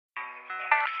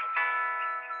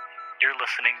You're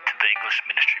listening to the English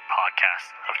Ministry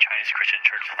Podcast of Chinese Christian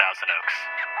Church Thousand Oaks.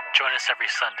 Join us every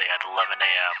Sunday at 11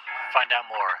 a.m. Find out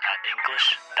more at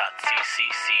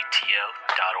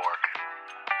english.cccto.org.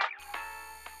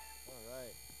 All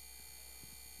right.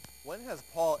 When has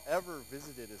Paul ever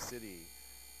visited a city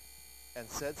and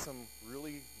said some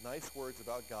really nice words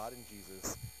about God and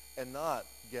Jesus and not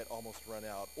get almost run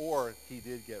out, or he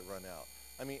did get run out?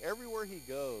 I mean, everywhere he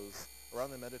goes around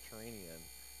the Mediterranean,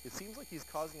 it seems like he's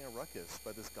causing a ruckus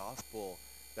by this gospel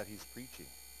that he's preaching.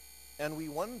 And we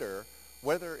wonder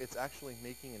whether it's actually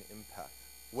making an impact,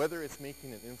 whether it's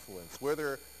making an influence,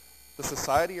 whether the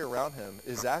society around him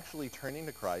is actually turning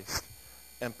to Christ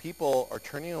and people are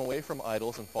turning away from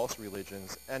idols and false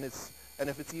religions, and if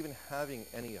it's even having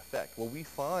any effect. Well, we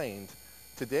find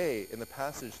today in the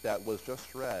passage that was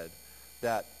just read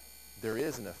that there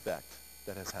is an effect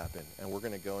that has happened, and we're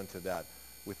going to go into that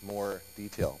with more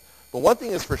detail. But one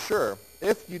thing is for sure,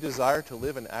 if you desire to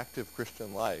live an active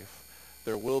Christian life,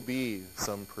 there will be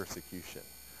some persecution.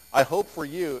 I hope for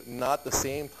you not the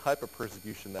same type of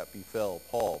persecution that befell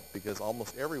Paul, because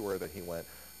almost everywhere that he went,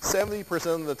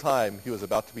 70% of the time he was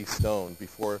about to be stoned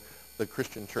before the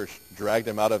Christian church dragged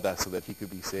him out of that so that he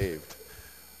could be saved.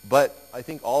 But I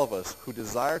think all of us who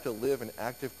desire to live an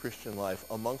active Christian life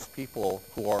amongst people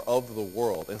who are of the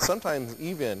world, and sometimes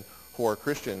even who are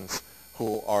Christians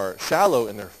who are shallow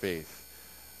in their faith,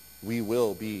 we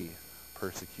will be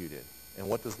persecuted. And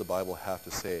what does the Bible have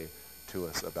to say to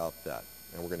us about that?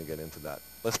 And we're going to get into that.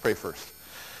 Let's pray first.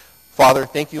 Father,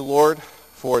 thank you, Lord,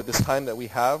 for this time that we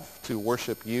have to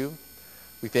worship you.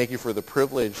 We thank you for the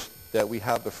privilege that we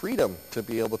have the freedom to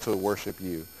be able to worship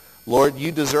you. Lord,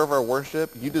 you deserve our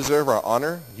worship. You deserve our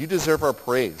honor. You deserve our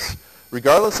praise,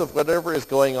 regardless of whatever is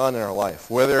going on in our life,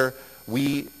 whether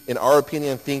we, in our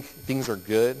opinion, think things are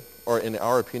good, or in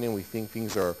our opinion, we think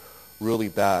things are really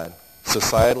bad,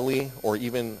 societally or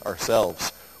even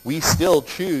ourselves. We still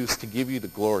choose to give you the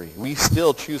glory. We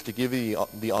still choose to give you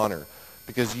the honor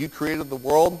because you created the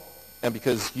world and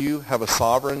because you have a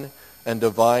sovereign and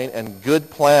divine and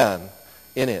good plan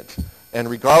in it. And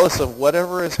regardless of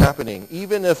whatever is happening,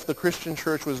 even if the Christian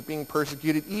church was being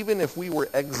persecuted, even if we were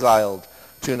exiled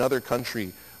to another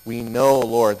country, we know,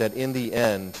 Lord, that in the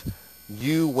end,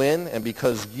 you win, and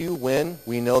because you win,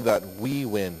 we know that we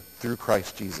win through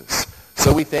Christ Jesus.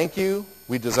 So we thank you.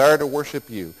 We desire to worship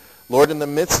you. Lord, in the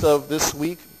midst of this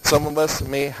week, some of us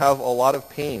may have a lot of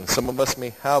pain. Some of us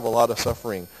may have a lot of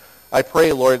suffering. I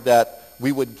pray, Lord, that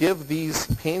we would give these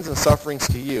pains and sufferings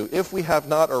to you, if we have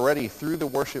not already, through the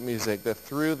worship music, that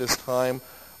through this time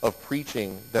of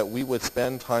preaching, that we would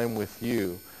spend time with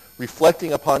you,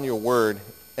 reflecting upon your word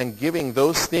and giving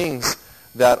those things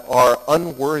that are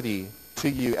unworthy to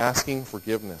you, asking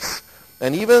forgiveness.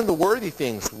 And even the worthy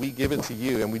things, we give it to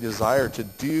you, and we desire to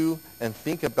do and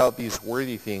think about these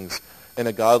worthy things in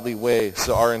a godly way,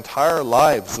 so our entire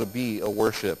lives would be a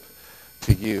worship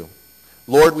to you.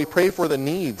 Lord, we pray for the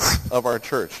needs of our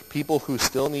church, people who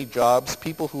still need jobs,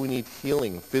 people who need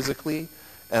healing physically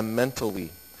and mentally,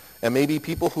 and maybe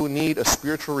people who need a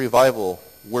spiritual revival.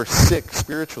 We're sick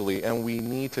spiritually, and we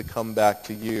need to come back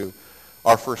to you,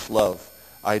 our first love.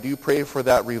 I do pray for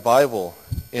that revival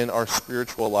in our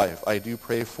spiritual life. I do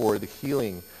pray for the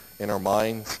healing in our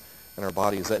minds and our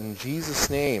bodies, that in Jesus'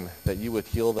 name that you would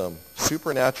heal them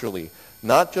supernaturally,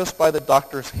 not just by the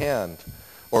doctor's hand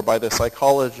or by the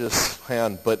psychologist's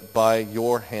hand, but by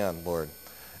your hand, Lord.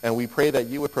 And we pray that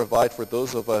you would provide for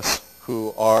those of us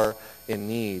who are in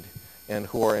need and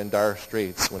who are in dire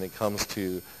straits when it comes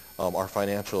to our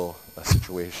financial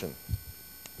situation.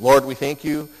 Lord, we thank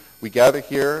you. We gather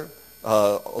here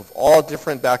of all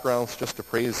different backgrounds just to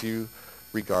praise you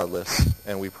regardless.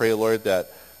 And we pray, Lord,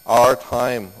 that our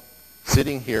time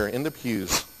sitting here in the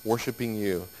pews worshiping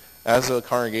you as a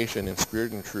congregation in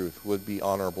spirit and truth would be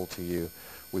honorable to you.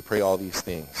 We pray all these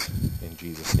things in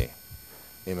Jesus' name.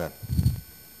 Amen.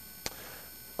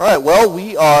 All right, well,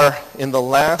 we are in the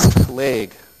last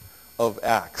leg of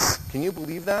Acts. Can you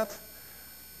believe that?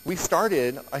 We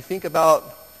started, I think,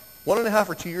 about 1.5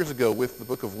 or 2 years ago with the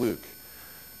book of Luke.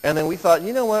 And then we thought,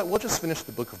 you know what, we'll just finish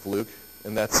the book of Luke,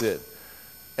 and that's it.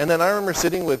 And then I remember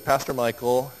sitting with Pastor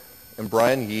Michael and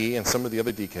Brian Yee and some of the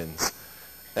other deacons,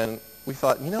 and we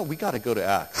thought, you know, we got to go to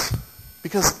Acts,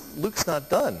 because Luke's not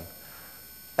done.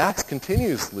 Acts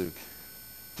continues, Luke.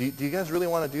 Do you guys really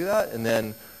want to do that? And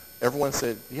then everyone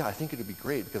said, yeah, I think it would be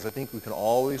great, because I think we can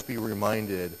always be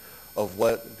reminded of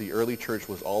what the early church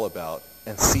was all about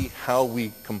and see how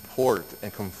we comport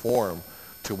and conform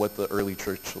to what the early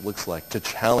church looks like, to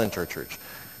challenge our church.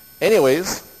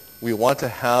 Anyways, we want to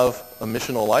have a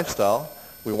missional lifestyle.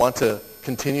 We want to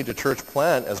continue to church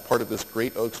plant as part of this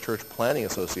Great Oaks Church Planting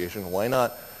Association, why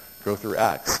not go through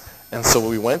Acts? And so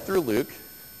we went through Luke,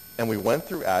 and we went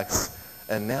through Acts,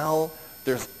 and now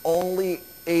there's only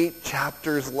 8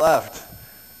 chapters left,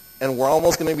 and we're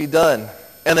almost going to be done.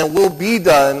 And then we'll be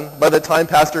done by the time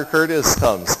Pastor Curtis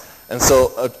comes. And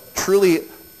so truly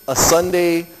a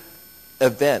Sunday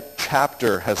event,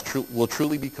 chapter, will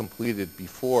truly be completed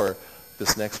before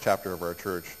this next chapter of our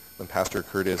church when Pastor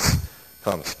Curtis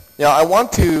comes. Now, I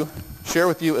want to share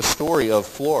with you a story of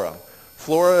Flora.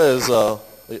 Flora is a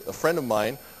friend of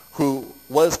mine who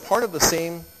was part of the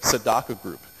same Tzedakah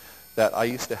group that I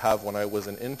used to have when I was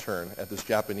an intern at this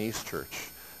Japanese church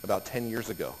about 10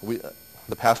 years ago.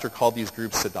 The pastor called these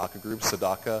groups Tzedakah groups.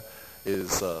 Tzedakah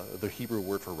is the Hebrew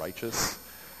word for righteous.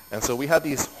 And so we had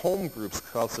these home groups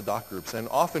called Tzedakah groups, and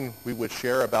often we would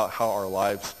share about how our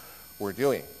lives were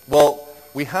doing. Well,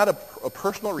 we had a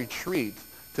personal retreat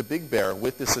to Big Bear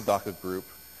with this Tzedakah group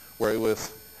where it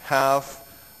was half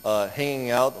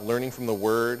hanging out, learning from the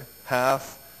Word,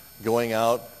 half going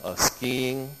out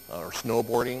skiing or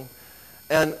snowboarding.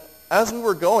 And as we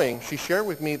were going, she shared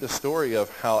with me the story of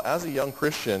how as a young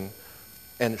Christian,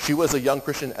 and she was a young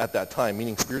Christian at that time,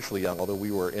 meaning spiritually young, although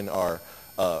we were in our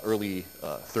early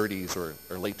 30s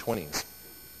or late 20s.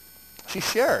 She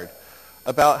shared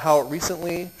about how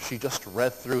recently she just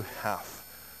read through half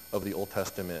of the Old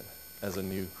Testament as a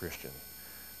new Christian.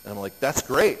 And I'm like, that's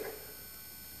great.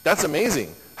 That's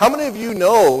amazing. How many of you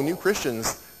know new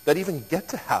Christians that even get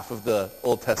to half of the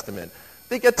Old Testament?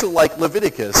 They get to like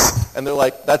Leviticus, and they're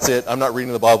like, that's it, I'm not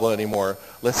reading the Bible anymore.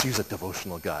 Let's use a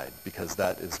devotional guide because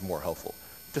that is more helpful.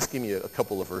 Just give me a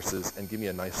couple of verses and give me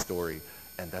a nice story,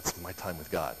 and that's my time with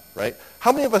God, right?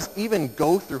 How many of us even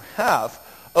go through half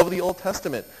of the Old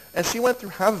Testament? And she went through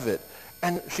half of it,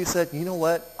 and she said, you know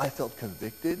what? I felt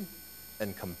convicted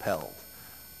and compelled.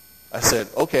 I said,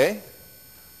 okay,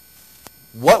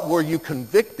 what were you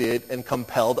convicted and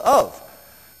compelled of?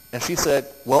 And she said,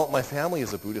 well, my family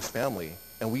is a Buddhist family,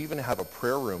 and we even have a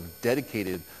prayer room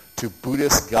dedicated to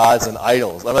Buddhist gods and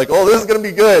idols. I'm like, oh, this is going to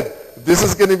be good. This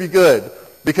is going to be good.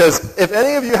 Because if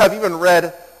any of you have even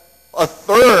read a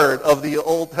third of the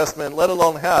Old Testament, let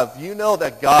alone half, you know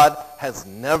that God has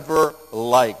never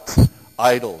liked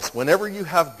idols. Whenever you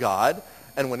have God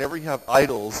and whenever you have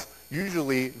idols,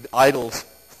 usually the idols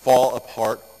fall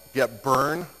apart, get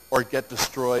burned, or get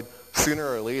destroyed sooner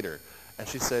or later. And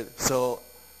she said, so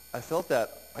I felt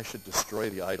that I should destroy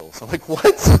the idols. I'm like, what?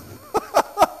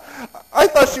 I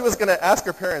thought she was going to ask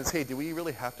her parents, hey, do we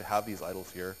really have to have these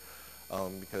idols here?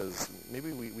 Because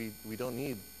maybe we don't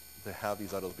need to have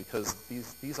these idols because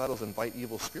these idols invite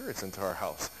evil spirits into our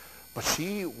house. But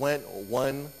she went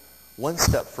one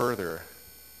step further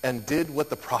and did what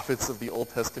the prophets of the Old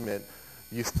Testament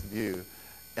used to do.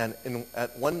 And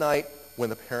at one night when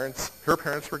her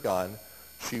parents were gone,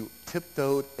 she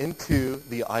tiptoed into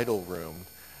the idol room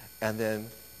and then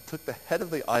took the head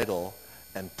of the idol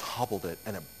and toppled it,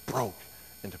 and it broke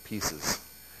into pieces.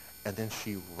 And then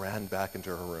she ran back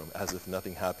into her room as if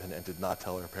nothing happened and did not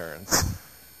tell her parents.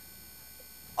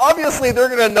 Obviously, they're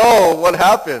going to know what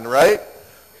happened, right?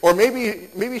 Or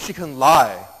maybe she can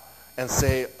lie and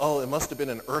say, oh, it must have been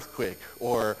an earthquake,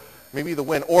 or maybe the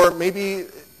wind, or maybe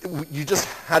you just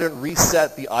hadn't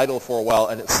reset the idol for a while,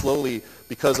 and it slowly,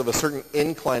 because of a certain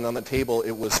incline on the table,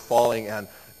 it was falling, and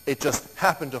it just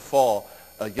happened to fall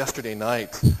yesterday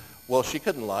night. Well, she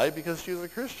couldn't lie because she was a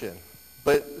Christian.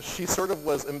 But she sort of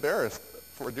was embarrassed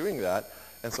for doing that.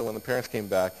 And so when the parents came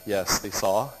back, yes, they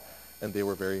saw, and they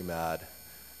were very mad.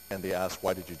 And they asked,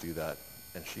 why did you do that?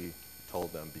 And she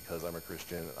told them, because I'm a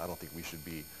Christian, I don't think we should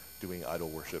be doing idol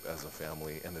worship as a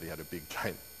family. And then they had a big,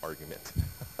 giant argument.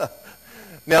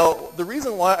 Now, the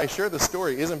reason why I share this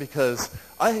story isn't because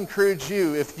I encourage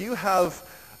you, if you have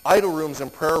idol rooms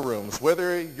and prayer rooms,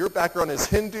 whether your background is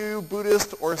Hindu,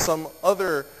 Buddhist, or some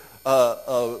other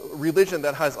religion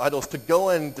that has idols, to go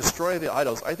and destroy the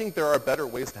idols. I think there are better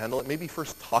ways to handle it. Maybe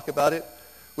first talk about it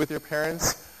with your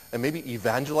parents, and maybe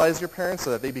evangelize your parents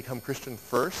so that they become Christian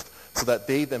first, so that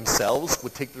they themselves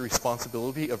would take the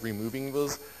responsibility of removing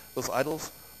those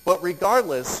idols. But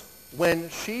regardless, when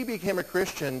she became a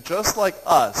Christian, just like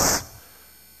us,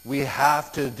 we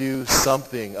have to do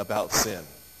something about sin.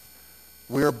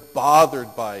 We're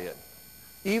bothered by it.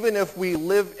 Even if we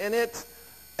live in it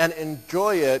and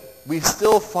enjoy it, we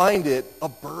still find it a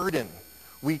burden.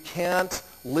 We can't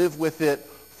live with it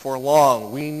for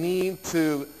long. We need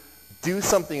to do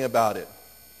something about it.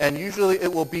 And usually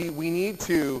it will be, we need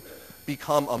to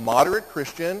become a moderate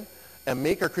Christian and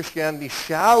make our Christianity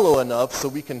shallow enough so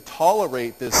we can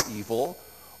tolerate this evil,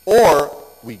 or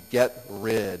we get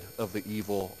rid of the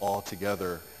evil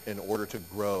altogether in order to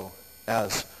grow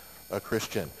as a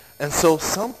Christian. And so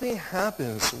something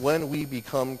happens when we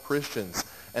become Christians.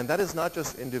 And that is not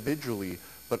just individually,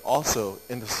 but also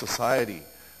in the society.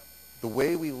 The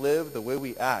way we live, the way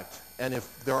we act. And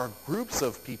if there are groups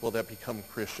of people that become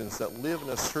Christians that live in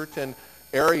a certain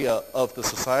area of the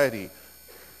society,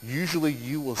 usually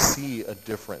you will see a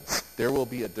difference. There will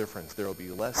be a difference. There will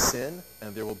be less sin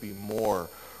and there will be more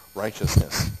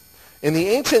righteousness. In the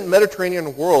ancient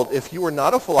Mediterranean world, if you were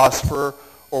not a philosopher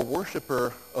or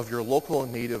worshiper of your local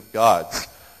native gods,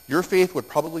 your faith would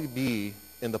probably be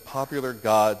in the popular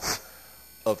gods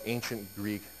of ancient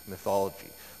Greek mythology.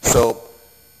 So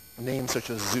names such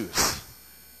as Zeus,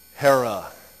 Hera,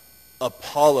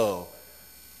 Apollo,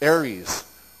 Ares,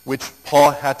 which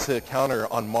Paul had to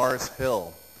encounter on Mars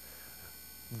Hill.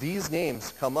 These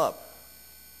names come up.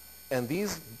 And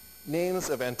these names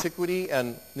of antiquity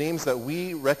and names that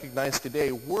we recognize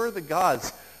today were the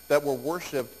gods that were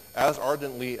worshipped as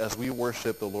ardently as we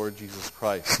worship the Lord Jesus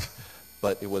Christ.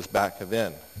 But it was back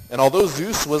then. And although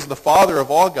Zeus was the father of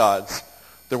all gods,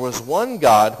 there was one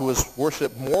God who was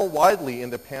worshipped more widely in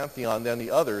the pantheon than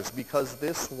the others because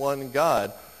this one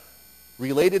God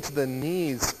related to the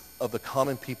needs of the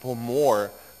common people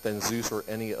more than Zeus or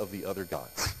any of the other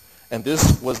gods. And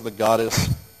this was the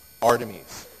goddess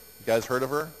Artemis. You guys heard of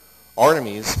her?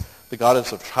 Artemis, the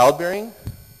goddess of childbearing,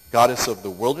 goddess of the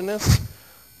wilderness,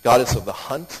 goddess of the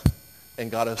hunt,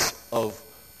 and goddess of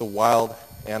the wild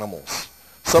animals.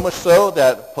 So much so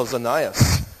that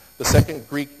Pausanias, the second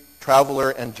Greek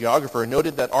traveler and geographer,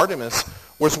 noted that Artemis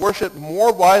was worshipped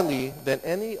more widely than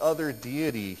any other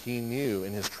deity he knew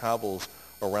in his travels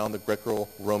around the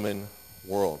Greco-Roman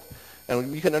world.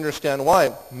 And you can understand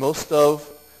why. Most of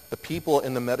the people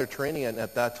in the Mediterranean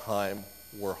at that time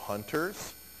were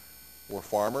hunters, were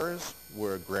farmers,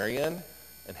 were agrarian,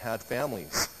 and had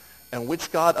families. And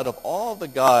which god out of all the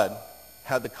god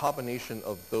had the combination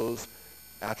of those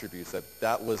attributes,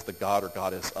 that was the god or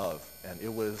goddess of? And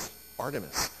it was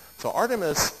Artemis. So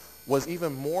Artemis was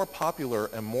even more popular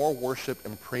and more worshipped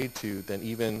and prayed to than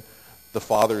even the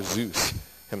father Zeus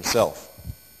himself.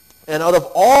 And out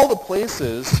of all the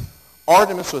places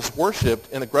Artemis was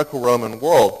worshipped in the Greco-Roman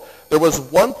world, there was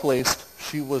one place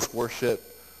she was worshipped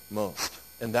most,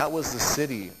 and that was the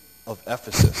city of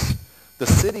Ephesus, the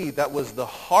city that was the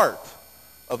heart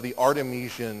of the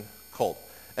Artemisian cult.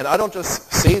 And I don't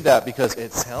just say that because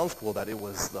it sounds cool that it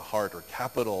was the heart or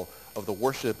capital of the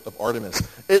worship of Artemis.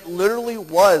 It literally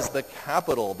was the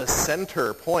capital, the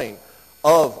center point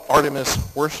of Artemis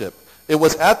worship. It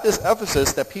was at this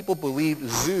Ephesus that people believed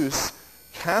Zeus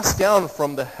cast down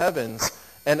from the heavens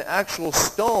an actual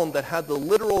stone that had the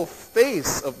literal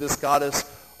face of this goddess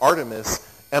Artemis.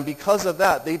 And because of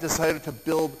that, they decided to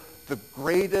build the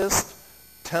greatest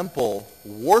temple,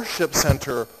 worship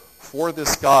center for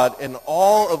this god in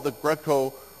all of the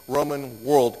Greco-Roman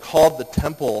world, called the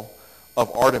Temple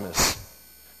of Artemis,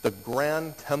 the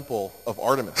Grand Temple of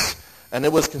Artemis. And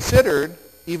it was considered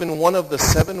even one of the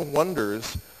 7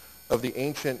 wonders of the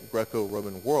ancient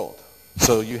Greco-Roman world.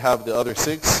 So you have the other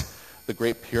 6, the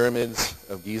Great Pyramids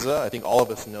of Giza. I think all of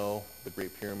us know the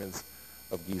Great Pyramids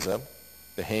of Giza,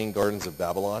 the Hanging Gardens of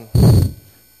Babylon,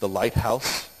 the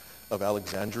Lighthouse of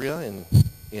Alexandria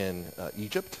in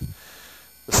Egypt,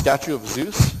 the statue of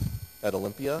Zeus at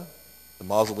Olympia, the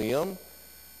mausoleum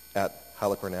at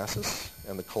Halicarnassus,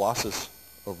 and the Colossus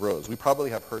of Rhodes. We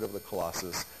probably have heard of the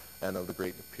Colossus and of the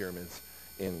Great Pyramids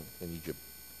in Egypt.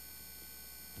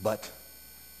 But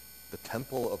the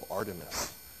Temple of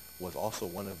Artemis was also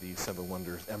one of these 7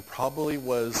 wonders and probably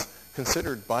was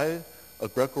considered by a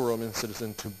Greco-Roman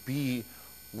citizen to be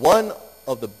one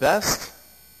of the best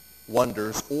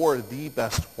wonders or the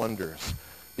best wonders.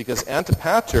 Because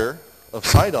Antipater of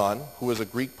Sidon, who was a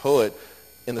Greek poet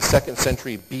in the 2nd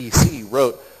century BC,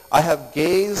 wrote, "I have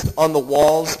gazed on the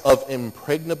walls of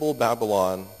impregnable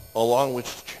Babylon, along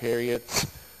which chariots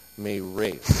may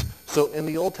race." So in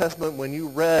the Old Testament, when you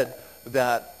read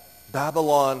that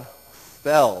Babylon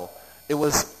fell, it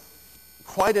was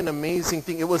quite an amazing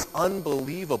thing. It was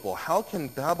unbelievable. How can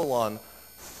Babylon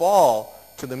fall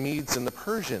to the Medes and the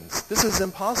Persians? This is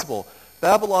impossible.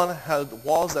 Babylon had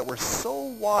walls that were so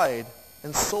wide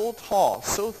and so tall,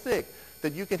 so thick,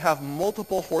 that you could have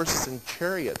multiple horses and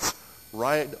chariots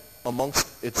ride amongst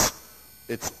its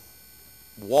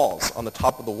walls, on the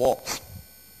top of the walls.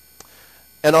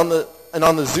 And on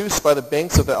the Zeus by the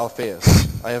banks of the Alpheus,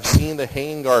 I have seen the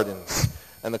Hanging Gardens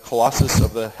and the Colossus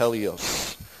of the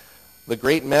Helios, the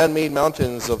great man-made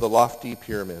mountains of the lofty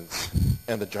pyramids,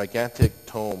 and the gigantic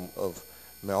tomb of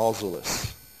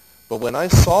Mausolus. But when I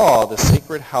saw the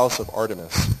sacred house of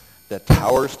Artemis that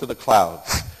towers to the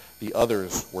clouds, the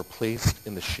others were placed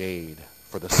in the shade,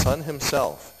 for the sun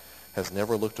himself has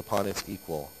never looked upon its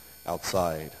equal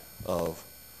outside of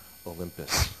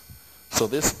Olympus. So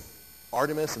this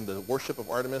Artemis and the worship of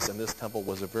Artemis in this temple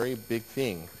was a very big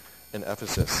thing in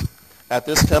Ephesus. At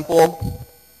this temple,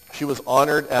 she was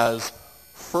honored as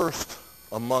first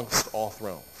amongst all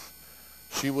thrones.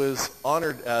 She was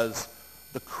honored as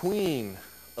the queen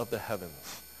of the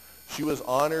heavens. She was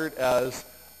honored as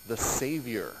the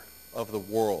savior of the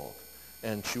world.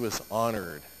 And she was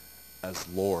honored as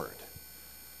Lord.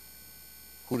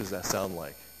 Who does that sound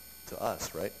like? To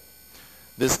us, right?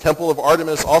 This temple of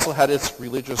Artemis also had its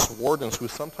religious wardens who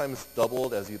sometimes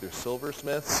doubled as either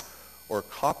silversmiths or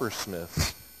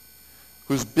coppersmiths,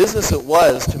 whose business it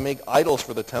was to make idols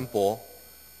for the temple,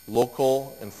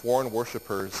 local and foreign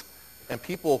worshipers, and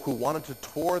people who wanted to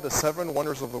tour the 7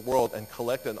 wonders of the world and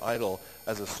collect an idol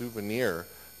as a souvenir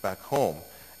back home.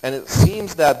 And it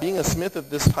seems that being a smith of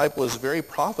this type was very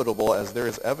profitable, as there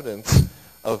is evidence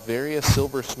of various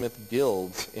silversmith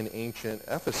guilds in ancient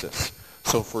Ephesus.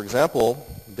 So, for example,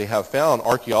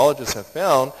 archaeologists have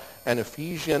found an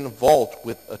Ephesian vault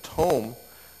with a tome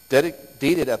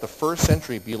dated at the 1st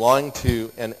century belonging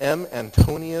to an M.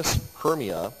 Antonius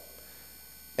Hermia,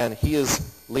 and he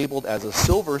is labeled as a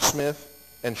silversmith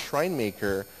and shrine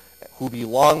maker who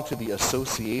belonged to the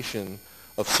Association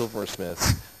of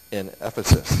Silversmiths in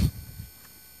Ephesus.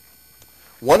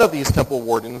 One of these temple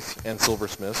wardens and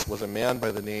silversmiths was a man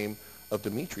by the name of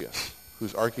Demetrius,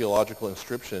 whose archaeological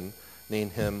inscription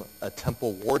named him a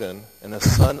temple warden and a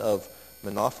son of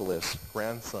Monophilus,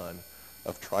 grandson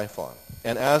of Tryphon.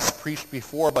 And as preached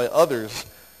before by others,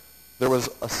 there was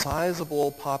a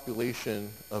sizable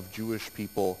population of Jewish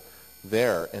people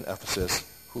there in Ephesus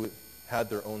who had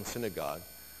their own synagogue,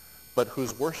 but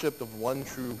whose worship of one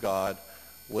true God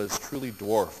was truly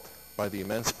dwarfed by the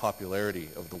immense popularity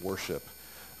of the worship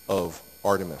of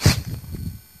Artemis.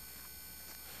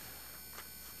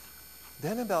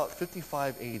 Then about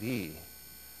 55 AD,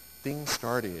 things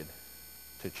started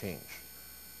to change.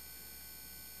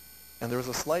 And there was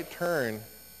a slight turn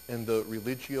in the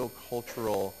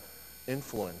religio-cultural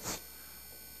influence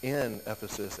in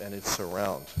Ephesus and its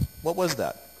surrounds. What was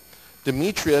that?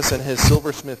 Demetrius and his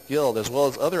silversmith guild, as well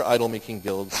as other idol-making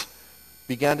guilds,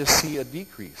 began to see a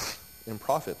decrease in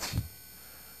profits.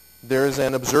 There is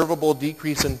an observable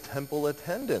decrease in temple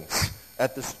attendance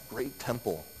at this great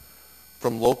temple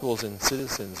from locals and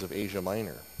citizens of Asia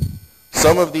Minor.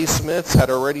 Some of these smiths had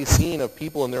already seen of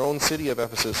people in their own city of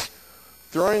Ephesus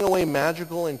throwing away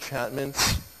magical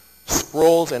enchantments,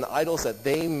 scrolls, and idols that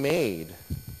they made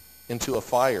into a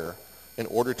fire in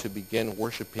order to begin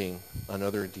worshiping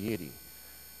another deity.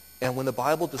 And when the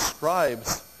Bible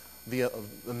describes the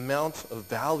amount of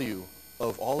value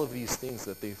of all of these things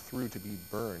that they threw to be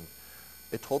burned,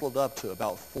 it totaled up to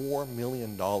about $4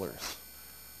 million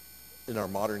in our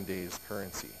modern day's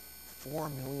currency.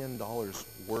 $4 million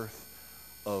worth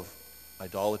of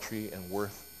idolatry and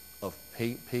worth of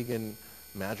pagan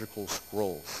magical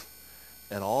scrolls.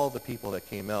 And all the people that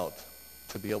came out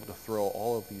to be able to throw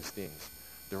all of these things.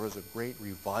 There was a great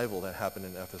revival that happened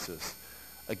in Ephesus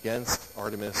against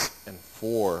Artemis and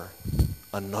for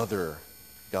another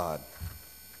god.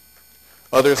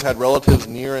 Others had relatives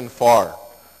near and far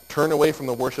turn away from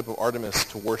the worship of Artemis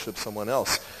to worship someone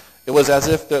else. It was as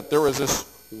if that there was this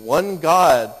one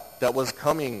god that was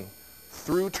coming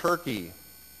through Turkey,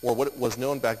 or what was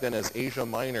known back then as Asia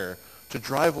Minor, to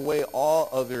drive away all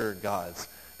other gods.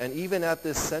 And even at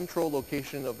this central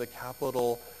location of the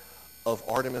capital of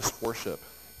Artemis worship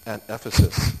at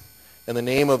Ephesus, and the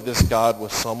name of this god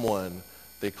was someone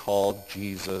they called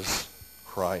Jesus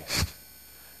Christ.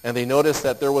 And they noticed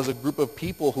that there was a group of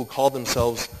people who called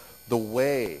themselves the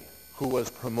Way, who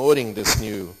was promoting this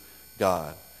new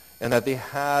god, and that they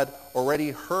had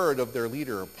already heard of their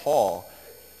leader, Paul,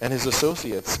 and his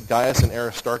associates, Gaius and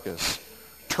Aristarchus,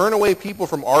 turn away people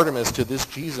from Artemis to this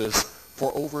Jesus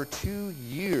for over 2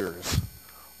 years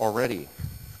already.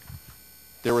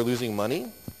 They were losing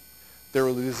money. They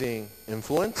were losing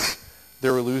influence. They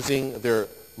were losing their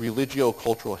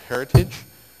religio-cultural heritage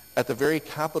at the very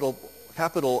capital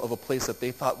of a place that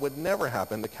they thought would never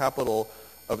happen, the capital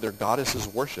of their goddess's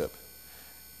worship.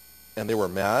 And they were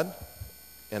mad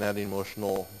and at an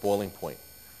emotional boiling point.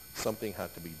 Something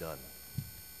had to be done.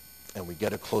 And we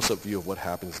get a close-up view of what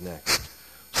happens next,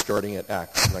 starting at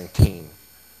Acts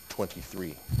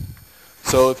 19:23.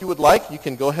 So if you would like, you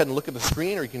can go ahead and look at the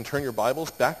screen, or you can turn your Bibles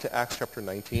back to Acts chapter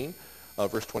 19,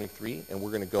 verse 23, and we're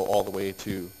going to go all the way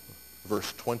to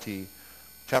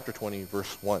chapter 20,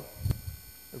 verse 1.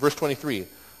 Verse 23,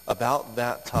 about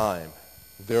that time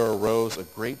there arose a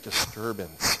great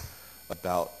disturbance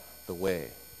about the way,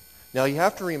 Now you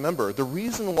have to remember, the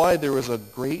reason why there was a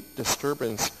great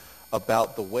disturbance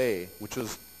about the way, which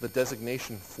was the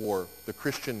designation for the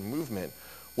Christian movement,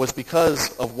 was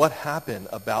because of what happened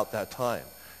about that time.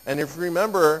 And if you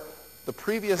remember, the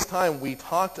previous time we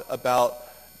talked about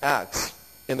Acts,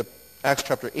 in the Acts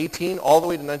chapter 18 all the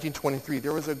way to 1923,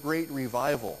 there was a great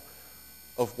revival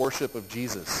of worship of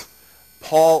Jesus.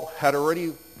 Paul had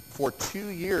already for 2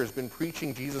 years been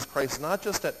preaching Jesus Christ, not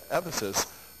just at Ephesus,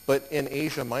 but in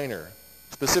Asia Minor,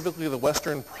 specifically the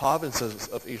western provinces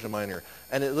of Asia Minor.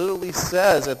 And it literally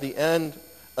says at the end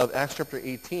of Acts chapter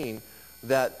 18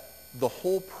 that the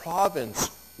whole province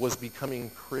was becoming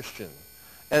Christian.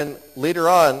 And later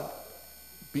on,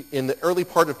 in the early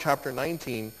part of chapter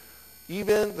 19,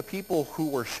 even the people who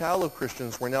were shallow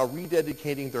Christians were now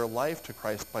rededicating their life to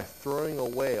Christ by throwing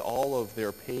away all of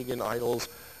their pagan idols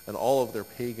and all of their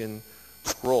pagan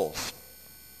scrolls.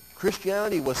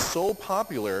 Christianity was so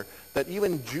popular that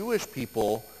even Jewish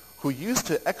people who used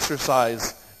to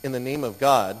exercise in the name of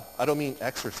God, I don't mean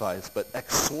exercise, but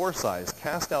exorcise,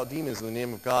 cast out demons in the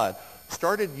name of God,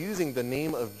 started using the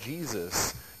name of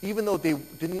Jesus, even though they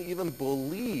didn't even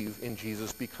believe in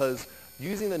Jesus, because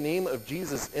using the name of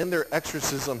Jesus in their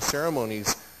exorcism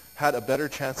ceremonies had a better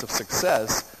chance of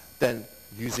success than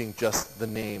using just the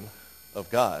name of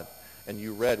God. And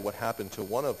you read what happened to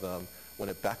one of them when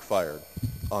it backfired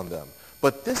on them.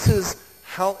 But this is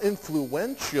how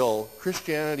influential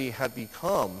Christianity had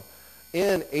become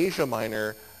in Asia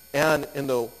Minor and in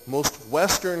the most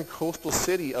western coastal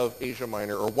city of Asia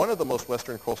Minor, or one of the most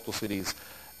western coastal cities,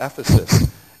 Ephesus.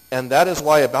 And that is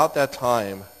why about that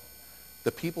time,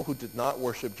 the people who did not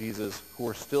worship Jesus, who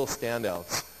were still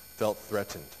standouts, felt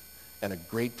threatened. And a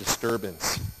great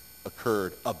disturbance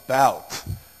occurred about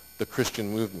the Christian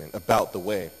movement, about the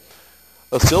way.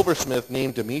 A silversmith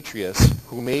named Demetrius,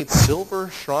 who made silver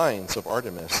shrines of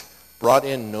Artemis, brought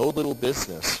in no little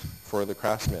business for the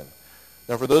craftsmen.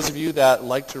 Now, for those of you that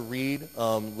like to read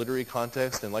literary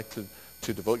context and like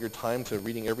to devote your time to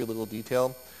reading every little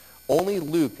detail, only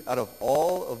Luke, out of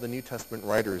all of the New Testament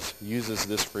writers, uses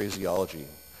this phraseology.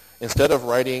 Instead of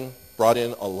writing, brought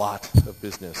in a lot of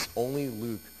business, only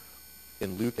Luke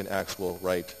and Acts will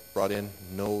write, brought in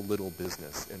no little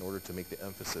business, in order to make the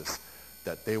emphasis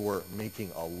that they were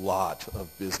making a lot of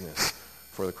business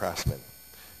for the craftsmen.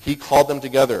 He called them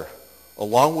together,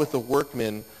 along with the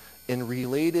workmen in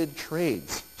related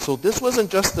trades. So this wasn't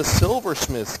just the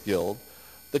silversmiths guild,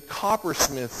 the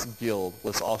coppersmiths guild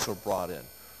was also brought in.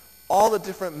 All the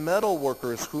different metal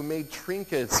workers who made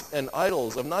trinkets and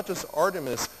idols of not just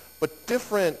Artemis, but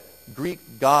different Greek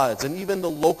gods, and even the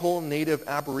local native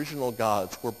aboriginal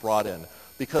gods were brought in,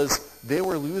 because they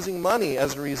were losing money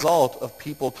as a result of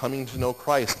people coming to know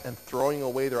Christ and throwing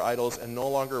away their idols and no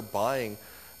longer buying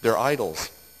their idols.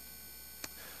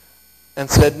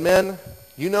 And said, "Men,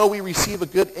 you know we receive a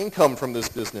good income from this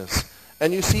business.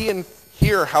 And you see and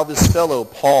hear how this fellow,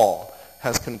 Paul,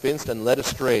 has convinced and led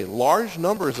astray large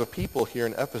numbers of people here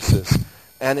in Ephesus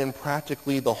and in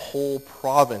practically the whole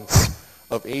province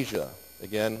of Asia."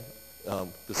 Again,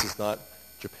 this is not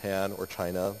Japan or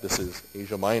China. This is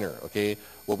Asia Minor, okay?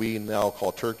 What we now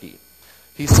call Turkey.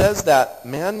 He says that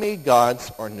man-made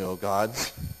gods are no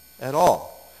gods at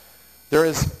all. There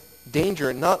is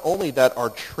danger not only that our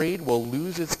trade will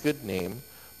lose its good name,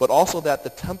 but also that the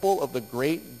temple of the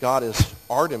great goddess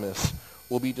Artemis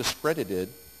will be discredited,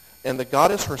 and the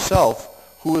goddess herself,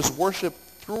 who is worshipped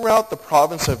throughout the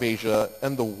province of Asia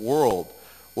and the world,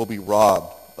 will be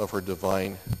robbed of her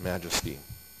divine majesty.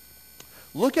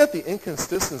 Look at the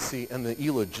inconsistency and the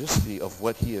illogicity of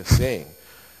what he is saying.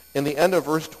 In the end of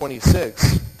verse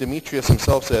 26, Demetrius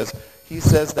himself says, he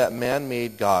says that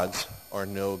man-made gods are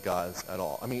no gods at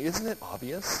all. I mean, isn't it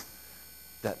obvious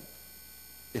that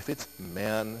if it's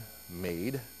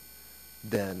man-made,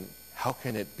 then how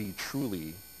can it be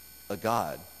truly a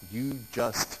god? You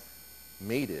just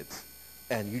made it,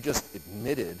 and you just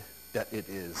admitted that it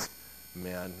is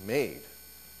man-made.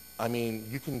 I mean,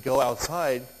 you can go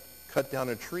outside, cut down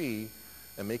a tree,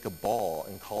 and make a ball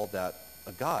and call that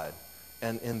a god.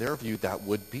 And in their view, that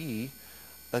would be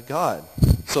a god.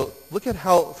 So look at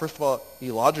how, first of all,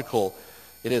 illogical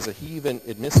it is. He even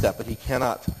admits that, but he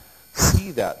cannot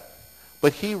see that.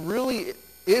 But he really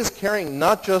is caring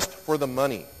not just for the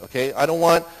money, okay? I don't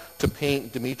want to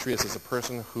paint Demetrius as a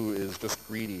person who is just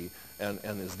greedy and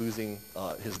is losing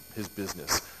his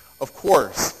business. Of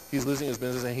course, he's losing his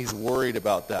business, and he's worried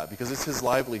about that because it's his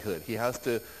livelihood. He has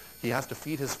to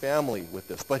feed his family with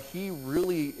this. But he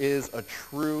really is a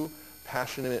true,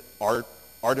 passionate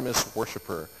Artemis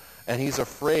worshiper. And he's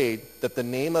afraid that the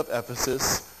name of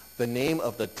Ephesus, the name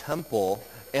of the temple,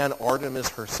 and Artemis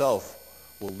herself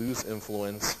will lose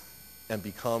influence and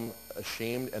become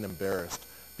ashamed and embarrassed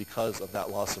because of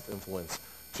that loss of influence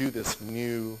to this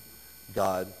new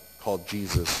God called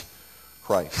Jesus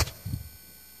Christ.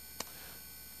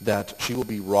 That she will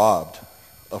be robbed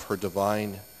of her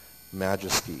divine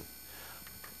majesty.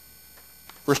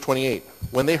 Verse 28,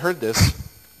 when they heard this,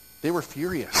 they were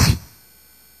furious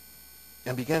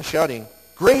and began shouting,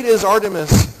 "Great is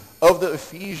Artemis of the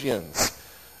Ephesians."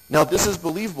 Now this is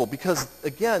believable because,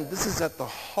 again, this is at the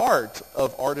heart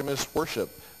of Artemis worship.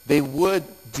 They would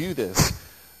do this.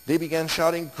 They began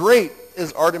shouting, "Great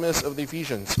is Artemis of the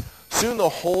Ephesians." Soon the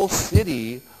whole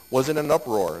city was in an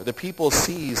uproar. The people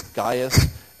seized Gaius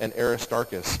and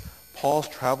Aristarchus, Paul's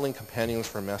traveling companions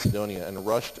from Macedonia, and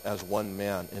rushed as one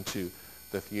man into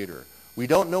the theater. We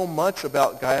don't know much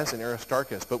about Gaius and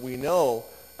Aristarchus, but we know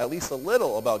at least a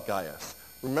little about Gaius.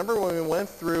 Remember when we went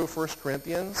through 1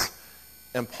 Corinthians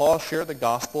and Paul shared the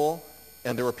gospel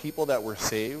and there were people that were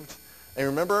saved? And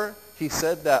remember he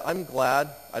said that, "I'm glad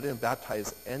I didn't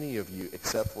baptize any of you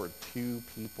except for 2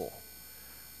 people,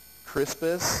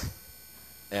 Crispus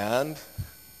and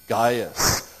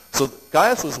Gaius." So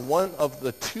Gaius was one of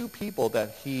the 2 people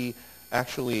that he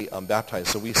actually baptized.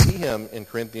 So we see him in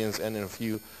Corinthians and in a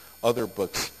few other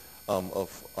books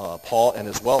of Paul and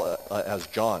as well as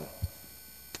John.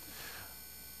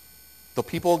 The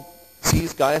people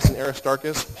seized Gaius and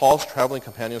Aristarchus, Paul's traveling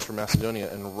companions from Macedonia,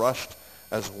 and rushed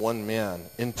as one man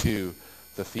into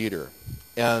the theater.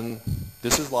 And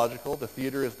this is logical. The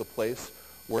theater is the place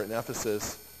where in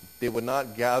Ephesus they would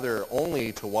not gather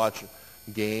only to watch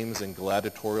games and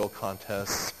gladiatorial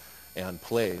contests and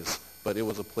plays, but it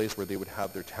was a place where they would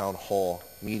have their town hall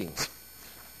meetings.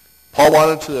 Paul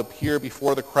wanted to appear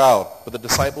before the crowd, but the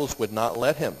disciples would not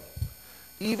let him.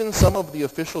 Even some of the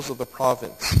officials of the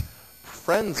province,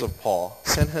 friends of Paul,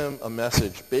 sent him a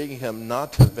message begging him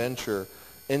not to venture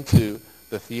into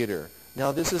the theater.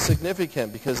 Now this is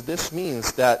significant because this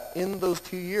means that in those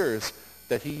 2 years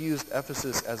that he used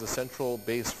Ephesus as a central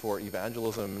base for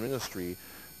evangelism and ministry,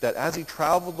 that as he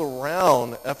traveled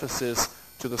around Ephesus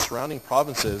to the surrounding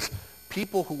provinces,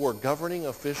 people who were governing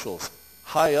officials,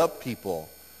 high up people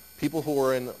who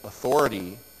were in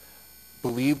authority,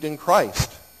 believed in Christ.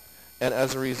 And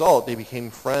as a result, they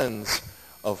became friends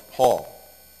of Paul.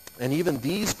 And even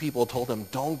these people told him,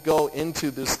 "Don't go into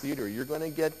this theater. You're going to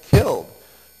get killed.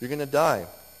 You're going to die."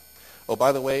 Oh,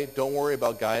 by the way, don't worry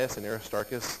about Gaius and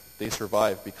Aristarchus. They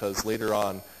survived because later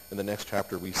on in the next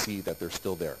chapter we see that they're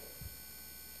still there.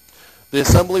 The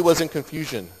assembly was in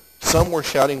confusion. Some were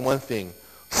shouting one thing,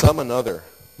 some another.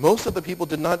 Most of the people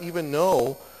did not even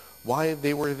know why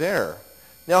they were there.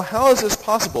 Now, how is this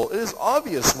possible? It is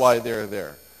obvious why they're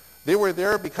there. They were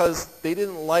there because they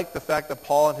didn't like the fact that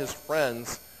Paul and his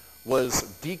friends was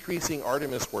decreasing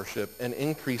Artemis worship and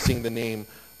increasing the name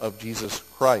of Jesus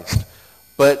Christ.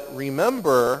 But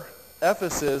remember,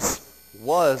 Ephesus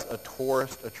was a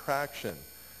tourist attraction.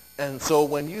 And so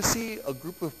when you see a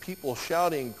group of people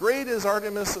shouting, "Great is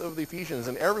Artemis of the Ephesians,"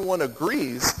 and everyone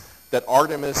agrees that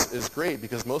Artemis is great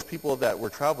because most people that were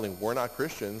traveling were not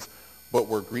Christians, but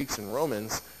were Greeks and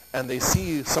Romans, and they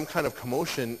see some kind of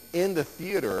commotion in the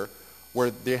theater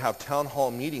where they have town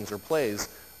hall meetings or plays,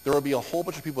 there will be a whole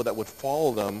bunch of people that would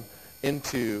follow them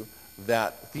into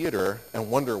that theater and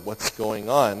wonder what's going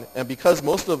on. And because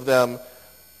most of them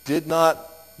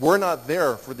were not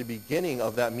there for the beginning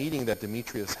of that meeting that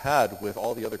Demetrius had with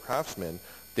all the other craftsmen,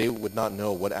 they would not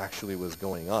know what actually was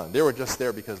going on. They were just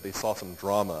there because they saw some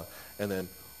drama and then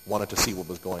wanted to see what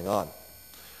was going on.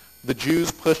 The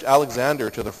Jews pushed Alexander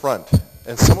to the front,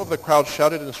 and some of the crowd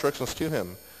shouted instructions to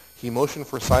him. He motioned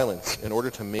for silence in order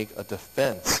to make a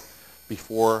defense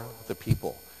before the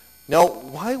people. Now,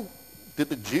 why did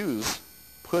the Jews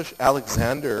push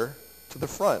Alexander to the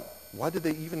front? Why did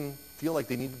they even feel like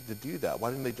they needed to do that? Why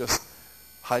didn't they just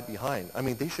hide behind? I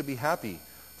mean, they should be happy.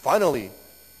 Finally,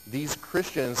 these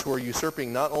Christians who are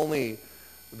usurping not only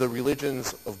the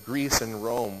religions of Greece and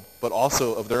Rome, but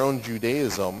also of their own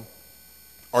Judaism,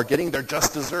 are getting their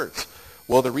just desserts.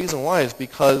 Well, the reason why is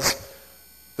because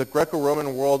the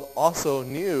Greco-Roman world also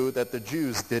knew that the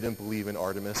Jews didn't believe in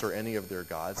Artemis or any of their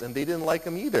gods, and they didn't like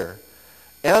them either.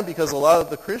 And because a lot of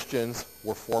the Christians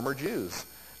were former Jews.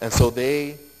 And so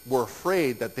they were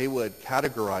afraid that they would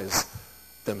categorize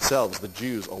themselves, the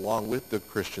Jews, along with the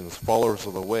Christians, followers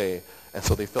of the way. And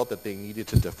so they felt that they needed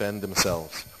to defend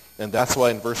themselves. And that's why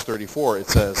in verse 34 it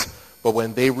says, "But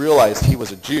when they realized he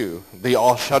was a Jew, they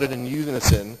all shouted in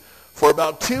unison for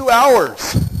about 2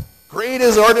 hours, 'Great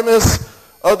is Artemis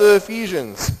of the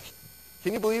Ephesians.'"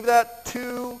 Can you believe that?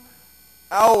 2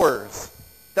 hours.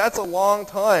 That's a long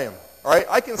time. All right?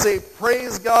 I can say,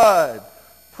 "Praise God.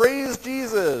 Praise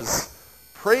Jesus.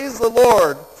 praise the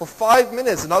Lord for 5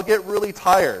 minutes and I'll get really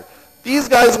tired. These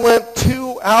guys went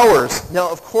 2 hours.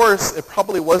 Now, of course, it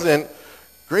probably wasn't,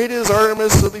 great is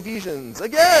Artemis of the Ephesians,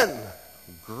 again.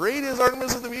 Great is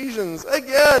Artemis of the Ephesians,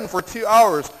 again, for 2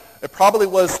 hours. It probably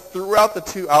was throughout the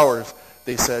 2 hours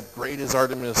they said, great is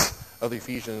Artemis of the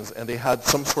Ephesians, and they had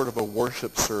some sort of a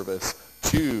worship service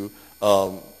to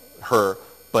her.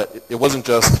 But it wasn't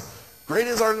just, great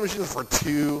is Artemis for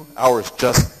 2 hours,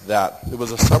 just that. It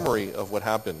was a summary of what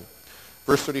happened.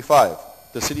 Verse 35,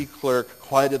 the city clerk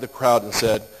quieted the crowd and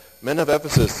said, men of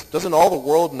Ephesus, doesn't all the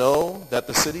world know that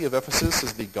the city of Ephesus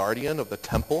is the guardian of the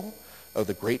temple of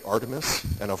the great Artemis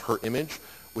and of her image,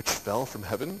 which fell from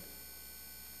heaven?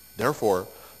 Therefore,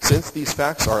 since these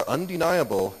facts are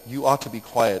undeniable, you ought to be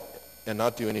quiet and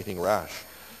not do anything rash.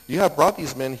 You have brought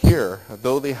these men here,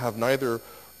 though they have neither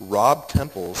robbed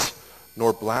temples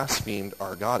nor blasphemed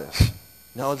our goddess.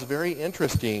 Now, it's very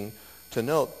interesting to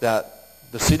note that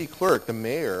the city clerk, the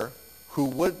mayor, who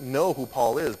would know who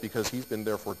Paul is because he's been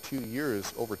there for 2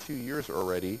 years, over 2 years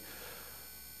already,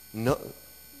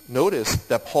 noticed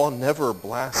that Paul never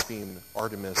blasphemed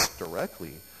Artemis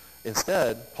directly.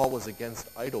 Instead, Paul was against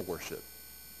idol worship.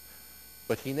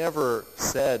 But he never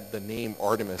said the name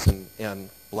Artemis and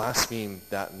blasphemed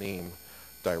that name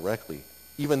directly.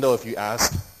 Even though if you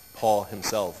asked Paul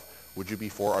himself, would you be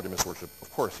for Artemis worship?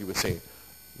 Of course, he would say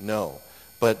no.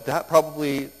 But that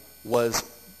probably was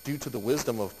due to the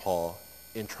wisdom of Paul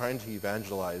in trying to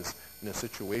evangelize in a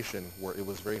situation where it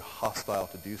was very hostile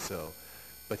to do so.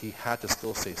 But he had to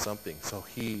still say something. So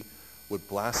he would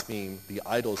blaspheme the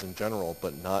idols in general,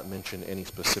 but not mention any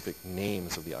specific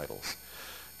names of the idols.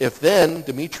 If then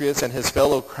Demetrius and his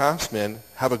fellow craftsmen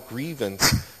have a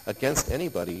grievance against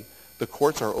anybody, the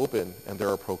courts are open and there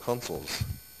are proconsuls.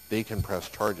 They can press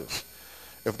charges.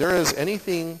 If there is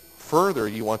anything further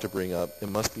you want to bring up, it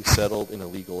must be settled in a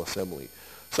legal assembly.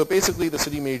 So basically the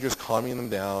city mayor is calming them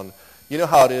down. You know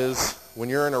how it is. When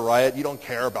you're in a riot, you don't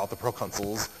care about the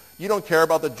proconsuls. You don't care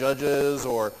about the judges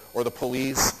or the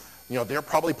police. You know, they're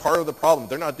probably part of the problem.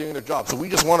 They're not doing their job. So we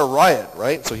just want to riot,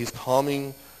 right? So he's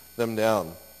calming them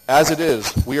down. As it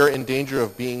is, we are in danger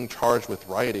of being charged with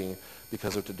rioting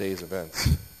because of today's events.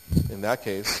 In that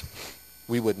case,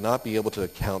 we would not be able to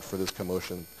account for this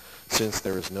commotion since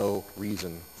there is no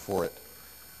reason for it.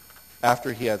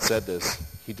 After he had said this,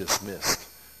 he dismissed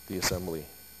the assembly.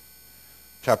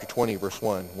 Chapter 20, verse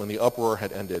 1, when the uproar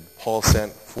had ended, Paul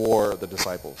sent for the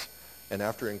disciples, and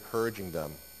after encouraging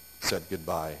them, said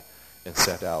goodbye and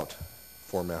set out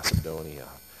for Macedonia.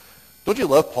 Don't you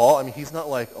love Paul? I mean, he's not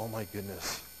like, oh my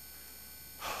goodness,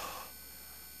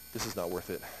 this is not worth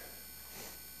it.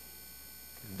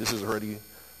 This is already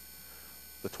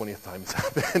the 20th time it's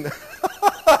happened.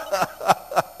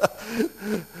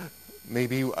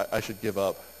 Maybe I should give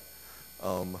up.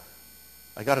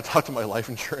 I got to talk to my life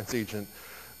insurance agent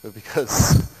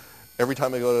because every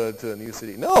time I go to a new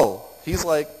city, no, he's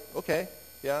like, okay,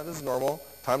 yeah, this is normal.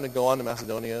 Time to go on to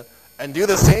Macedonia and do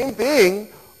the same thing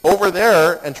over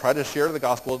there and try to share the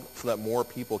gospel so that more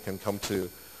people can come to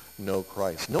know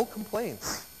Christ. No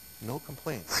complaints. No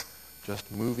complaints.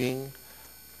 Just moving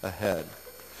ahead.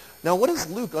 Now, what is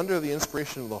Luke, under the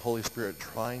inspiration of the Holy Spirit,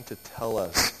 trying to tell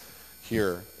us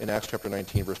here in Acts chapter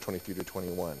 19, verse 23 to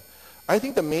 21? I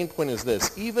think the main point is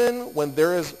this. Even when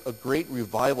there is a great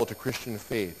revival to Christian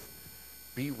faith,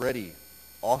 be ready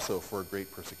also for a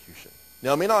great persecution.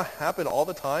 Now, it may not happen all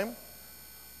the time,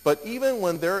 but even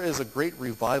when there is a great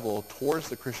revival towards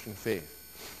the Christian faith,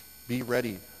 be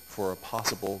ready for a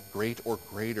possible great or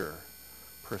greater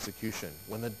persecution.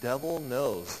 When the devil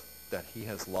knows that he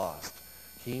has lost,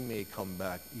 he may come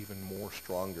back even more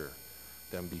stronger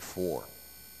than before.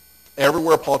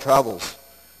 Everywhere Paul travels,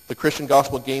 the Christian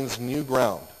gospel gains new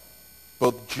ground.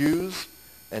 Both Jews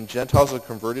and Gentiles are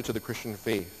converted to the Christian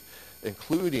faith,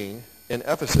 including in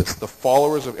Ephesus. The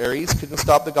followers of Ares couldn't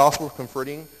stop the gospel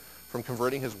from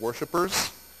converting his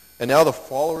worshipers, and now the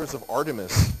followers of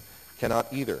Artemis cannot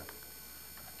either.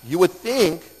 You would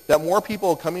think that more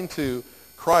people coming to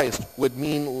Christ would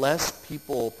mean less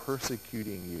people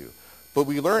persecuting you. But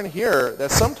we learn here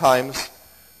that sometimes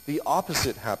the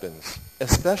opposite happens,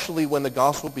 especially when the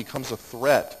gospel becomes a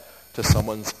threat to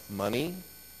someone's money,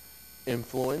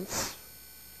 influence,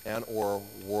 and or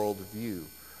worldview.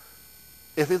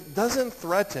 If it doesn't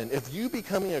threaten, if you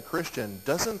becoming a Christian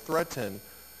doesn't threaten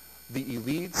the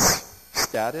elite's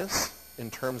status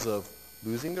in terms of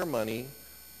losing their money,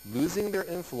 losing their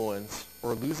influence,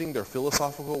 or losing their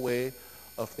philosophical way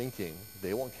of thinking,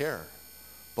 they won't care.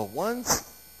 But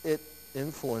once it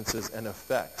influences and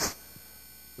affects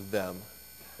them,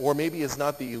 or maybe it's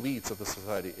not the elites of the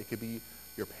society, it could be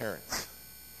your parents,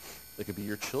 it could be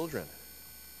your children,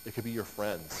 It could be your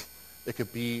friends. It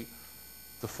could be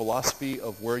the philosophy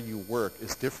of where you work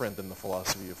is different than the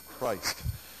philosophy of Christ.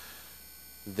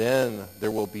 Then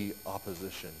there will be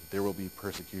opposition. There will be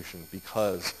persecution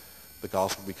because the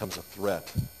gospel becomes a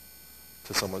threat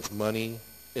to someone's money,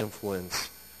 influence,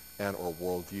 and or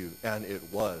worldview. And it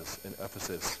was in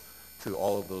Ephesus to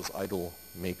all of those idol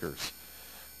makers.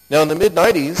 Now in the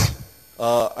mid-90s,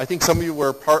 I think some of you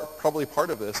were probably part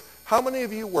of this. How many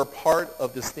of you were part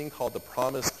of this thing called the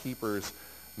Promise Keepers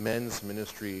men's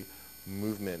ministry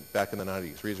movement back in the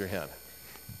 90s? Raise your hand.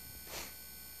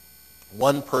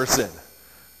 One person.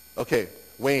 Okay,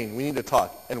 Wayne, we need to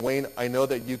talk. And Wayne, I know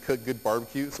that you cook good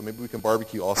barbecue, so maybe we can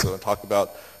barbecue also and talk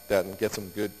about that and get some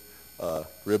good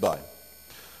ribeye.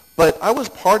 But I was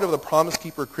part of the Promise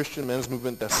Keeper Christian men's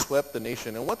movement that swept the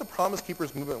nation. And what the Promise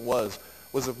Keepers movement was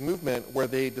a movement where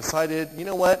they decided, you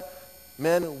know what,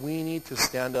 men, we need to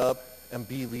stand up and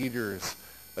be leaders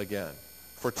again.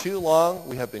 For too long,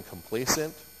 we have been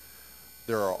complacent.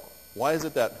 Why is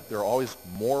it that there are always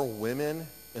more women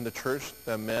in the church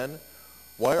than men?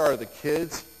 Why are the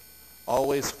kids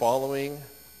always following?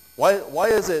 Why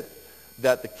is it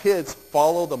that the kids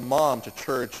follow the mom to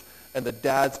church and the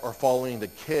dads are following the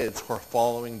kids who are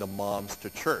following the moms to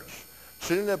church?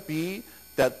 Shouldn't it be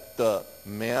that the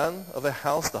man of the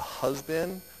house, the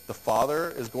husband, the father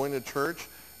is going to church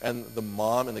and the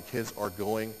mom and the kids are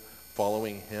going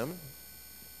following him?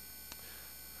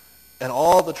 And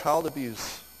all the child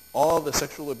abuse, all of the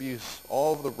sexual abuse,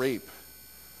 all of the rape,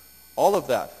 all of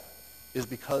that is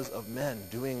because of men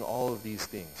doing all of these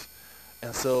things.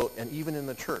 And even in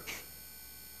the church.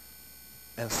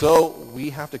 And so we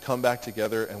have to come back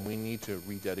together and we need to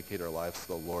rededicate our lives to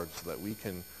the Lord so that we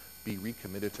can be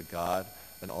recommitted to God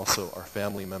and also our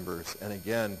family members, and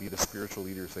again, be the spiritual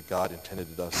leaders that God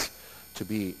intended us to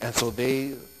be. And so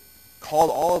they called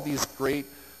all of these great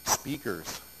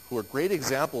speakers who are great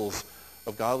examples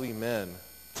of godly men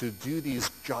to do these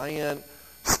giant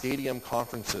stadium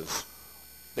conferences.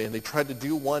 And they tried to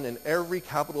do one in every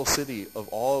capital city of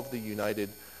all of the United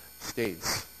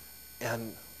States.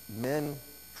 And men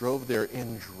drove there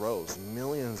in droves.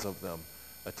 Millions of them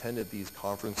attended these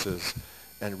conferences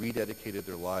and rededicated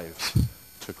their lives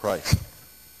to Christ.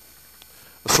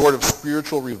 A sort of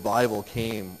spiritual revival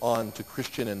came on to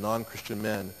Christian and non-Christian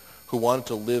men who wanted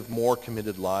to live more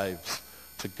committed lives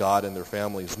to God and their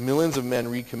families. Millions of men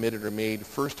recommitted or made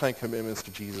first-time commitments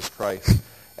to Jesus Christ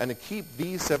and to keep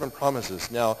these 7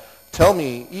 promises. Now, tell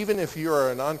me, even if you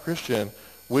are a non-Christian,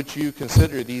 would you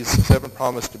consider these 7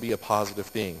 promises to be a positive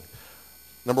thing?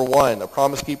 Number 1, a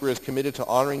promise keeper is committed to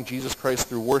honoring Jesus Christ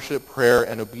through worship, prayer,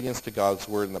 and obedience to God's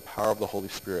word and the power of the Holy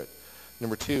Spirit.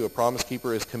 Number 2, a promise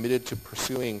keeper is committed to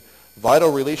pursuing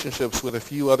vital relationships with a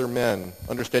few other men,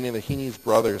 understanding that he needs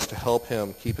brothers to help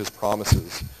him keep his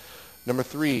promises. Number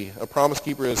 3, a promise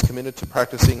keeper is committed to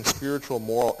practicing spiritual,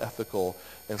 moral, ethical,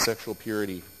 and sexual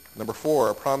purity. Number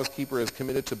 4, a promise keeper is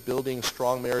committed to building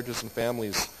strong marriages and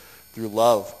families through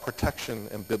love, protection,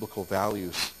 and biblical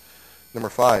values. Number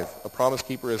 5, a promise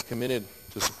keeper is committed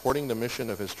to supporting the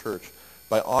mission of his church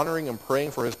by honoring and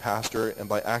praying for his pastor and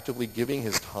by actively giving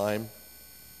his time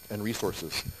and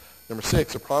resources. Number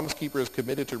 6, a promise keeper is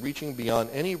committed to reaching beyond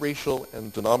any racial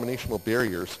and denominational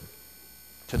barriers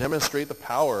to demonstrate the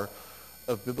power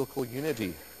of biblical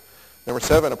unity. Number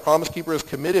 7, a promise keeper is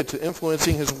committed to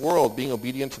influencing his world, being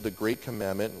obedient to the great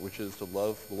commandment, which is to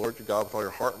love the Lord your God with all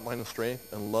your heart, mind, and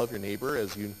strength, and love your neighbor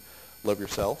as you love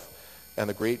yourself. And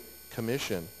the great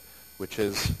commission, which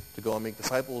is to go and make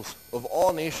disciples of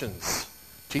all nations,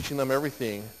 teaching them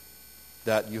everything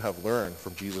that you have learned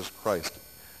from Jesus Christ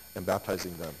and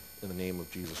baptizing them in the name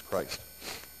of Jesus Christ.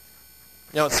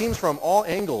 Now, it seems from all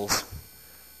angles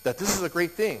that this is a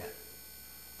great thing,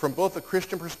 from both a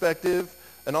Christian perspective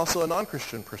and also a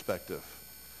non-Christian perspective.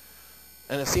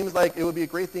 And it seems like it would be a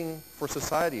great thing for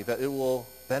society, that it will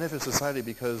benefit society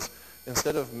because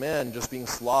instead of men just being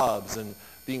slobs and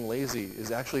being lazy,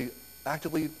 is actually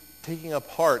actively taking a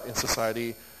part in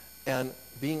society and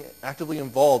being actively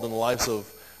involved in the lives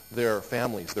of their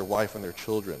families, their wife and their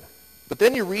children. But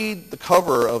then you read the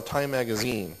cover of Time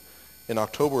magazine in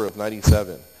October of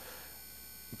 97.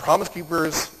 Promise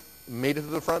Keepers made it to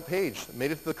the front page,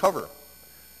 made it to the cover.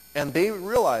 And they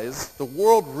realized, the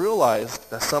world realized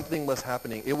that something was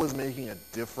happening. It was making a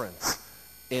difference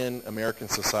in American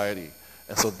society.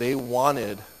 And so they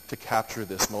wanted to capture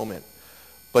this moment.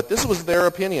 But this was their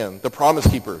opinion, the Promise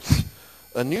Keepers.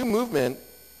 A new movement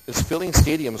is filling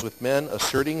stadiums with men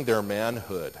asserting their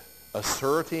manhood.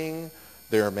 Asserting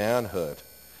their manhood.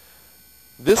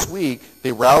 This week,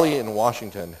 they rally in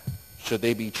Washington. Should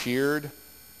they be cheered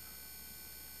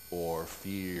or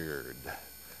feared?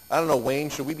 I don't know, Wayne,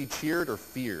 should we be cheered or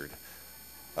feared?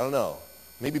 I don't know.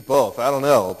 Maybe both. I don't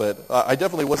know. But I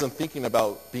definitely wasn't thinking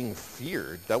about being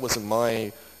feared. That wasn't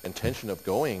my intention of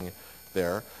going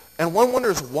there. And one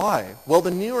wonders why. Well,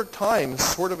 the New York Times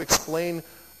sort of explained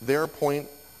their point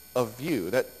of view,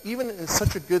 that even in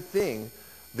such a good thing,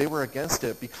 they were against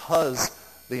it because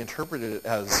they interpreted it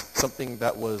as something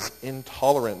that was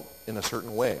intolerant in a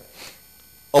certain way.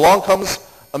 Along comes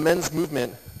a men's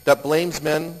movement that blames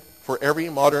men for every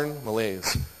modern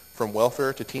malaise, from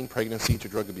welfare to teen pregnancy to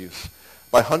drug abuse.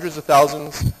 By hundreds of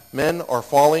thousands, men are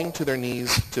falling to their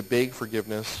knees to beg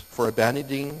forgiveness for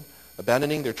abandoning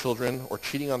their children or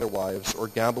cheating on their wives or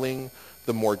gambling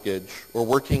the mortgage or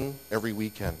working every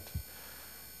weekend.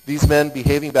 These men,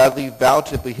 behaving badly, vow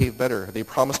to behave better. They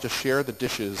promise to share the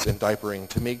dishes and diapering,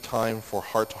 to make time for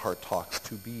heart-to-heart talks,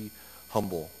 to be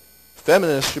humble.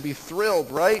 Feminists should be thrilled,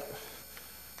 right?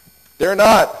 They're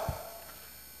not.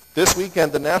 This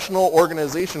weekend, the National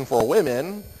Organization for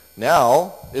Women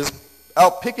now is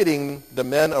out picketing the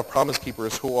men of Promise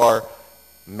Keepers who are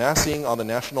massing on the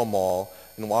National Mall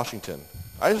in Washington.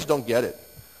 I just don't get it,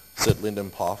 said Lyndon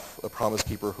Poff, a Promise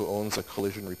Keeper who owns a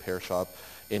collision repair shop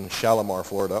in Shalimar,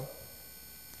 Florida.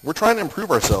 We're trying to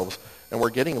improve ourselves, and we're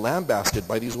getting lambasted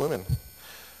by these women.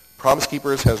 Promise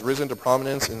Keepers has risen to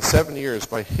prominence in 7 years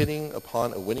by hitting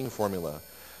upon a winning formula.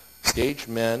 Stage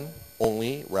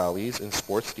men-only rallies in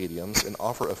sports stadiums and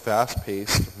offer a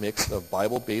fast-paced mix of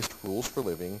Bible-based rules for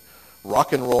living,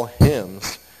 rock and roll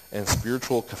hymns, and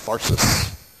spiritual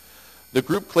catharsis. The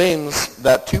group claims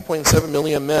that 2.7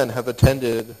 million men have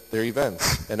attended their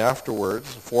events, and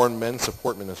afterwards formed men's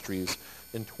support ministries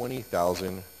in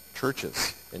 20,000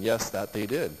 churches. And yes, that they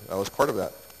did. I was part of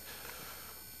that.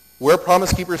 Where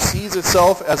Promise Keeper sees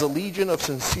itself as a legion of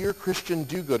sincere Christian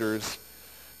do-gooders,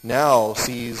 now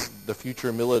sees the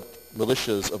future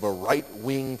militias of a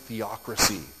right-wing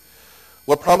theocracy.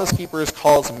 What Promise Keepers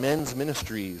calls men's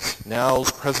ministries,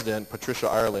 now's President Patricia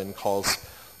Ireland calls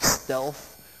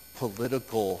stealth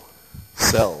political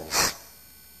cells.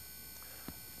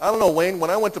 I don't know, Wayne,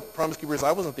 when I went to Promise Keepers,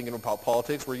 I wasn't thinking about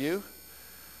politics, were you?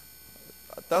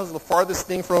 That was the farthest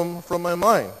thing from my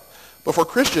mind. But for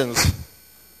Christians,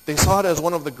 they saw it as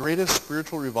one of the greatest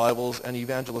spiritual revivals and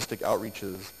evangelistic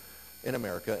outreaches in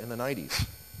America in the 90s.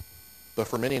 But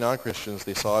for many non-Christians,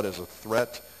 they saw it as a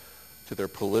threat to their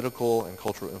political and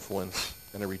cultural influence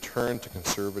and a return to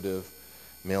conservative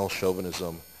male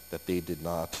chauvinism that they did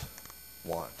not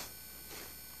want.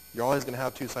 You're always going to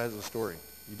have two sides of the story.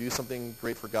 You do something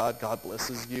great for God, God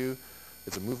blesses you,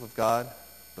 it's a move of God,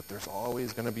 but there's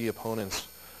always going to be opponents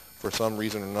for some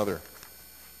reason or another.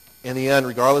 In the end,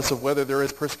 regardless of whether there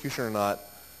is persecution or not,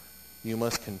 you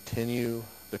must continue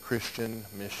the Christian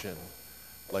mission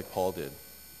like Paul did.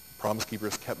 Promise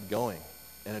Keepers kept going,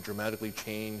 and it dramatically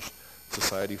changed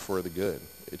society for the good.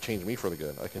 It changed me for the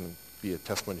good. I can be a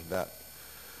testimony to that.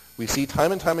 We see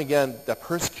time and time again that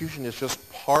persecution is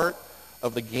just part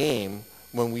of the game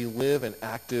when we live an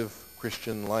active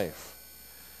Christian life.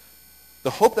 The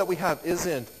hope that we have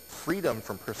isn't freedom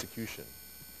from persecution.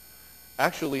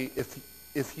 Actually,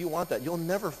 if you want that, you'll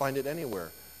never find it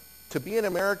anywhere. To be an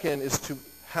American is to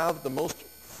have the most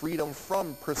freedom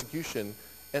from persecution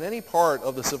in any part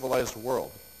of the civilized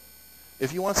world.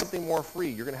 If you want something more free,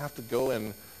 you're going to have to go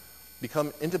and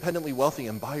become independently wealthy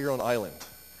and buy your own island.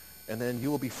 And then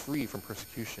you will be free from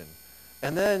persecution.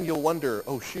 And then you'll wonder,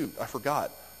 oh shoot, I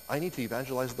forgot. I need to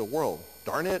evangelize the world.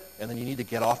 Darn it. And then you need to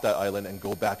get off that island and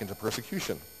go back into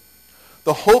persecution.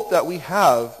 The hope that we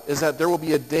have is that there will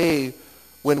be a day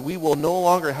when we will no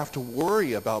longer have to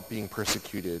worry about being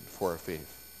persecuted for our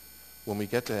faith. When we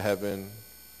get to heaven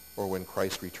or when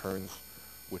Christ returns,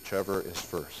 whichever is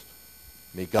first.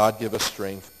 May God give us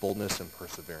strength, boldness, and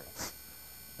perseverance.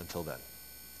 Until then,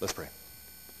 let's pray.